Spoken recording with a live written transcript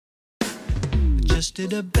just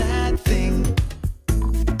did a bad thing.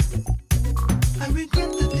 I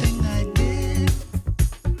regret the thing I did.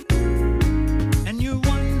 And you're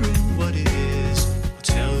wondering what it is. I'll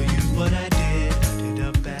tell you what I did. I did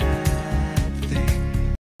a bad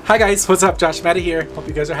thing. Hi guys, what's up? Josh Meta here. Hope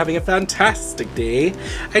you guys are having a fantastic day.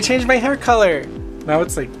 I changed my hair color. Now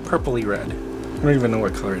it's like purpley red. I don't even know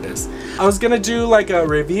what color it is. I was gonna do like a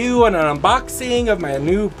review and an unboxing of my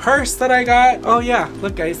new purse that I got. Oh yeah,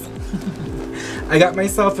 look guys. I got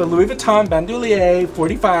myself a Louis Vuitton Bandolier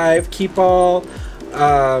 45 Keepall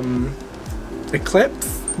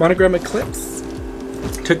Eclipse, Monogram Eclipse.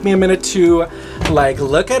 Took me a minute to like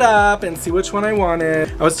look it up and see which one I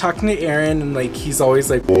wanted. I was talking to Aaron and like he's always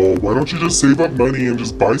like, well, why don't you just save up money and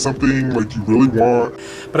just buy something like you really want?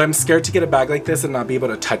 But I'm scared to get a bag like this and not be able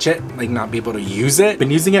to touch it, like not be able to use it.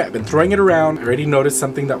 Been using it, I've been throwing it around. I already noticed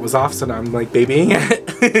something that was off, so now I'm like babying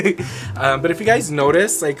it. But if you guys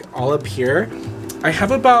notice, like all up here, I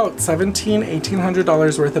have about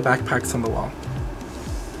 $1,800 worth of backpacks on the wall.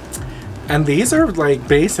 And these are like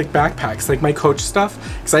basic backpacks, like my Coach stuff,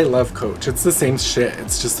 because I love Coach. It's the same shit,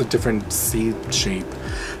 it's just a different C shape.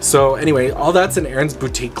 So anyway, all that's in Aaron's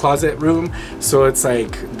boutique closet room. So it's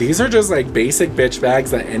like, these are just like basic bitch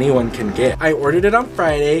bags that anyone can get. I ordered it on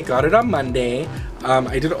Friday, got it on Monday.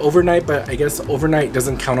 I did overnight, but I guess overnight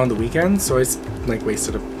doesn't count on the weekend, so I like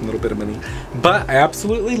wasted a little bit of money. But I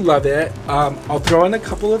absolutely love it. I'll throw in a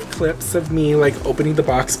couple of clips of me like opening the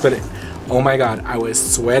box, but oh my god, I was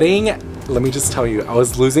sweating. Let me just tell you, I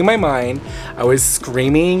was losing my mind. I was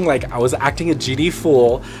screaming, like I was acting a GD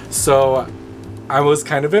fool. So I was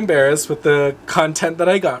kind of embarrassed with the content that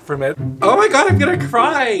I got from it. Oh my god, I'm gonna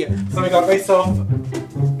cry! So I got myself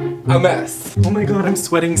a mess. Oh my god, I'm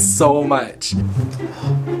sweating so much.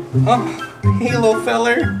 Oh, hey little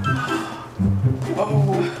feller.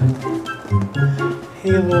 Oh,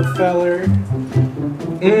 hey little feller.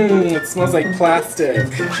 It smells like plastic.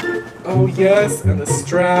 Oh yes, and the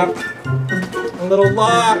strap. A little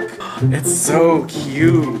lock. It's so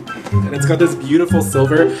cute. And it's got this beautiful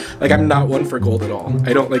silver. Like I'm not one for gold at all.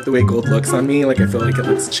 I don't like the way gold looks on me. Like I feel like it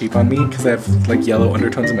looks cheap on me because I have like yellow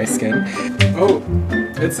undertones in my skin. Oh,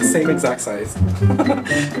 it's the same exact size.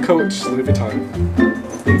 Coach, Louis Vuitton.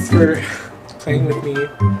 Thanks for playing with me.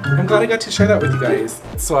 I'm glad I got to share that with you guys.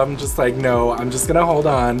 So I'm just like, no, I'm just gonna hold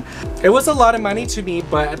on. It was a lot of money to me,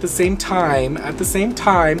 but at the same time, I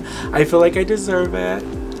feel like I deserve it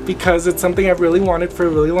because it's something I've really wanted for a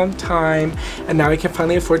really long time, and now I can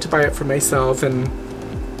finally afford to buy it for myself. And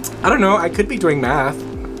I don't know, I could be doing math.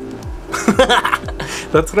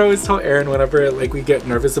 That's what I always tell Aaron whenever like we get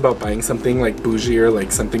nervous about buying something like bougie or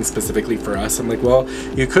like something specifically for us. I'm like, well,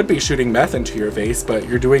 you could be shooting meth into your face, but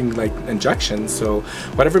you're doing like injections, so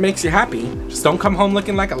whatever makes you happy. Just don't come home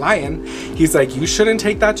looking like a lion. He's like, you shouldn't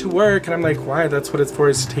take that to work. And I'm like, why? That's what it's for,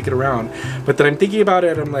 is to take it around. But then I'm thinking about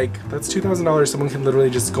it, I'm like, that's $2,000 someone can literally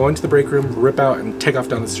just go into the break room, rip out, and take off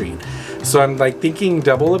down the street. So I'm like thinking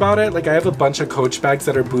double about it. Like I have a bunch of Coach bags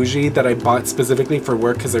that are bougie that I bought specifically for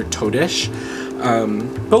work because they're toadish.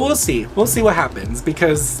 But we'll see what happens,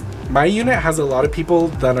 because my unit has a lot of people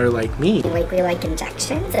that are like me. Like we like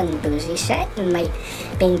injections and bougie shit and like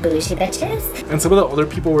being bougie bitches. And some of the older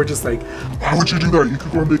people were just like, why would you do that? You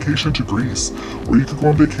could go on vacation to Greece, or you could go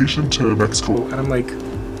on vacation to Mexico. And I'm like,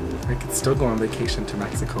 I could still go on vacation to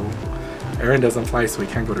Mexico. Aaron doesn't fly, so we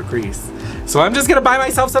can't go to Greece. So I'm just gonna buy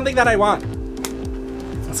myself something that I want.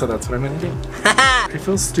 So that's what I'm gonna do. I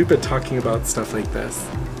feel stupid talking about stuff like this.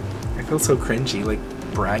 I feel so cringy, like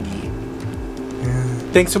braggy.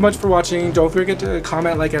 Thanks so much for watching. Don't forget to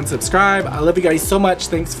comment, like, and subscribe. I love you guys so much.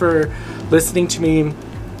 Thanks for listening to me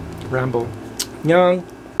ramble. Young.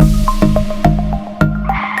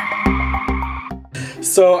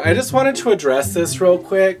 So I just wanted to address this real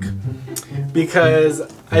quick because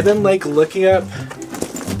I've been like looking up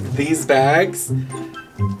these bags.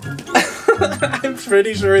 I'm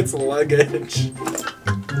pretty sure it's luggage.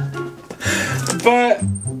 But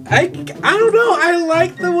I don't know, I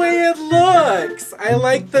like the way it looks. I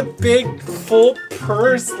like the big full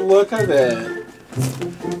purse look of it.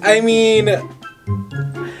 I mean,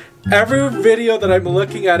 every video that I'm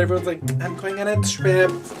looking at, everyone's like, I'm going on a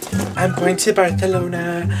trip, I'm going to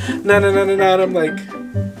Barcelona, no. And I'm like,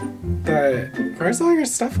 but where's all your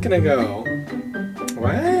stuff gonna go?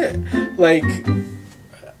 What? Like,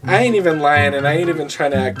 I ain't even lying and I ain't even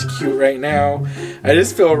trying to act cute right now. I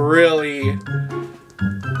just feel really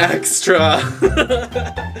extra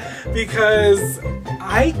because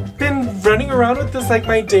I've been running around with this like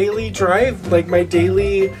my daily drive, like my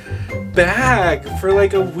daily bag for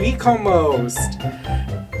like a week almost.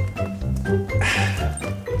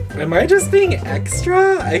 Am I just being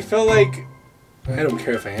extra? I feel like I don't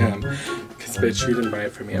care if I am. Because, bitch, you didn't buy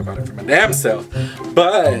it for me. I bought it for my damn self.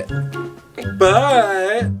 But,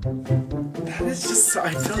 that is just so,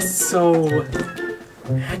 I feel so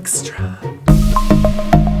extra.